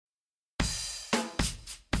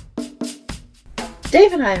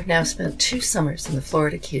Dave and I have now spent 2 summers in the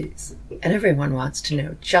Florida Keys, and everyone wants to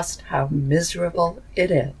know just how miserable it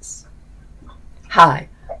is. Hi,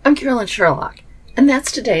 I'm Carolyn Sherlock, and that's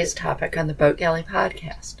today's topic on the Boat Galley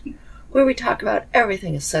podcast, where we talk about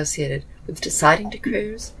everything associated with deciding to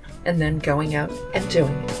cruise and then going out and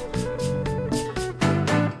doing it.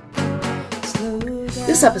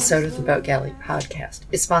 This episode of the Boat Galley podcast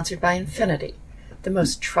is sponsored by Infinity, the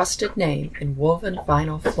most trusted name in woven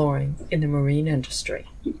vinyl flooring in the marine industry.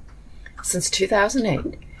 Since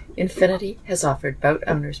 2008, Infinity has offered boat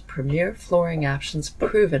owners premier flooring options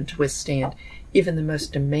proven to withstand even the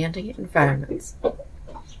most demanding environments.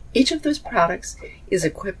 Each of those products is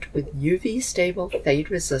equipped with UV-stable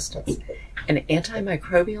fade resistance and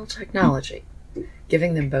antimicrobial technology,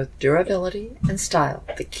 giving them both durability and style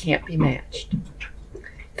that can't be matched.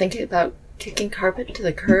 Thinking about kicking carpet to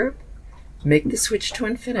the curb? Make the switch to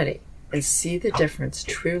Infinity and see the difference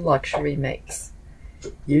true luxury makes.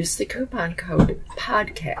 Use the coupon code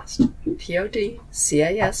PODCAST,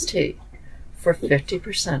 PODCAST, for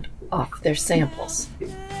 50% off their samples.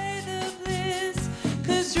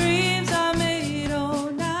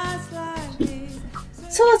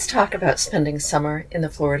 So let's talk about spending summer in the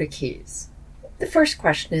Florida Keys. The first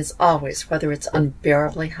question is always whether it's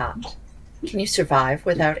unbearably hot. Can you survive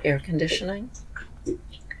without air conditioning?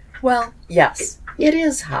 Well, yes, it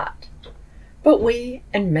is hot, but we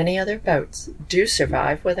and many other boats do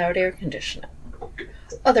survive without air conditioning.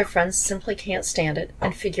 Other friends simply can't stand it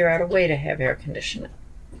and figure out a way to have air conditioning.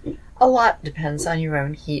 A lot depends on your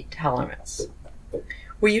own heat tolerance.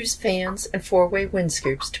 We use fans and 4-way wind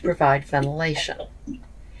scoops to provide ventilation.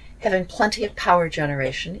 Having plenty of power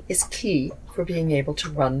generation is key for being able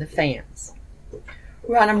to run the fans.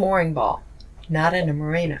 We're on a mooring ball, not in a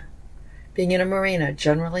marina. Being in a marina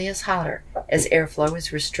generally is hotter, as airflow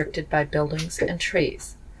is restricted by buildings and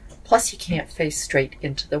trees. Plus, you can't face straight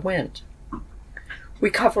into the wind. We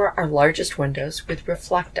cover our largest windows with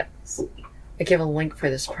reflectance. I give a link for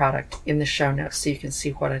this product in the show notes so you can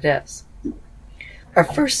see what it is. Our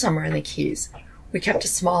first summer in the Keys, we kept a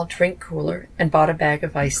small drink cooler and bought a bag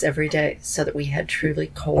of ice every day so that we had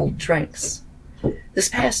truly cold drinks. This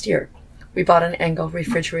past year, we bought an Engel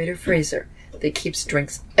refrigerator freezer that keeps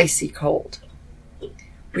drinks icy cold.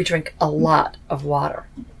 We drink a lot of water,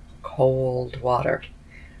 cold water.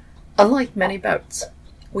 Unlike many boats,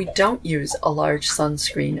 we don't use a large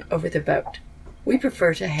sunscreen over the boat. We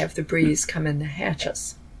prefer to have the breeze come in the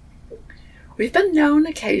hatches. We've been known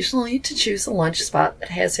occasionally to choose a lunch spot that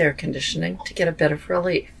has air conditioning to get a bit of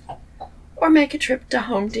relief, or make a trip to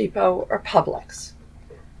Home Depot or Publix.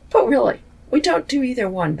 But really, we don't do either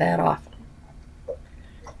one that often.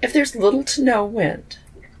 If there's little to no wind,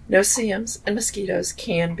 no-see-ums and mosquitoes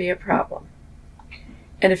can be a problem.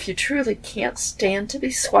 And if you truly can't stand to be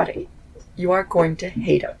sweaty, you are going to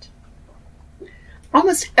hate it.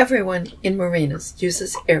 Almost everyone in marinas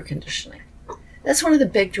uses air conditioning. That's one of the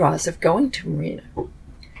big draws of going to a marina.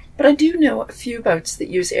 But I do know a few boats that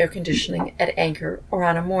use air conditioning at anchor or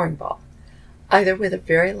on a mooring ball, either with a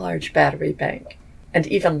very large battery bank and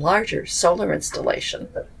even larger solar installation,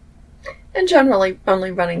 and generally only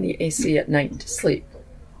running the AC at night to sleep,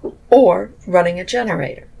 or running a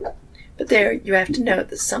generator. But there you have to note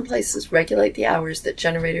that some places regulate the hours that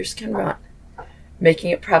generators can run,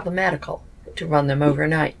 making it problematical to run them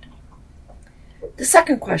overnight. The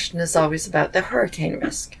second question is always about the hurricane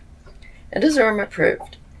risk. And as Irma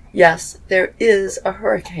proved, yes, there is a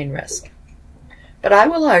hurricane risk. But I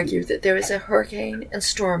will argue that there is a hurricane and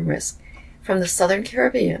storm risk from the Southern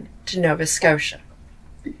Caribbean to Nova Scotia.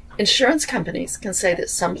 Insurance companies can say that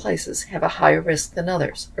some places have a higher risk than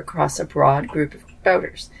others across a broad group of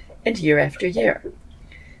boaters, and year after year.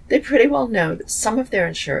 They pretty well know that some of their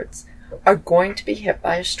insureds are going to be hit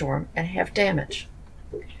by a storm and have damage.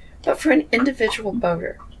 But for an individual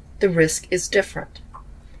boater, the risk is different.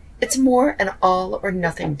 It's more an all or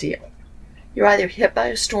nothing deal. You're either hit by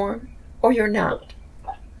a storm or you're not.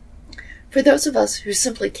 For those of us who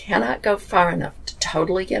simply cannot go far enough to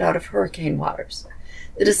totally get out of hurricane waters,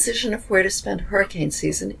 the decision of where to spend hurricane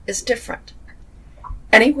season is different.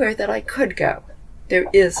 Anywhere that I could go, there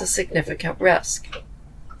is a significant risk.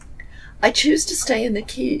 I choose to stay in the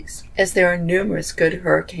Keys, as there are numerous good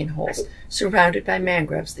hurricane holes surrounded by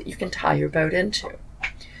mangroves that you can tie your boat into.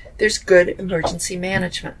 There's good emergency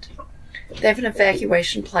management. They have an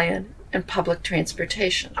evacuation plan and public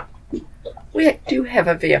transportation. We do have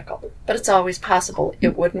a vehicle, but it's always possible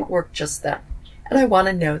it wouldn't work just then, and I want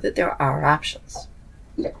to know that there are options.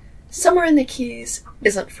 Summer in the Keys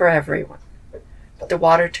isn't for everyone, but the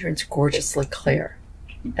water turns gorgeously clear,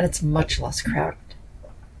 and it's much less crowded.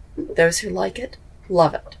 Those who like it,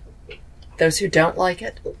 love it. Those who don't like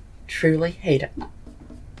it truly hate it.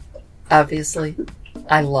 Obviously,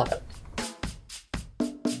 I love it.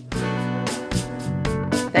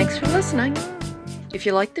 Thanks for listening. If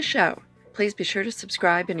you like the show, please be sure to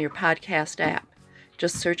subscribe in your podcast app.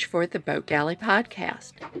 Just search for the Boat Galley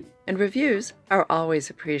Podcast. And reviews are always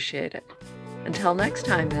appreciated. Until next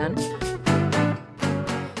time, then.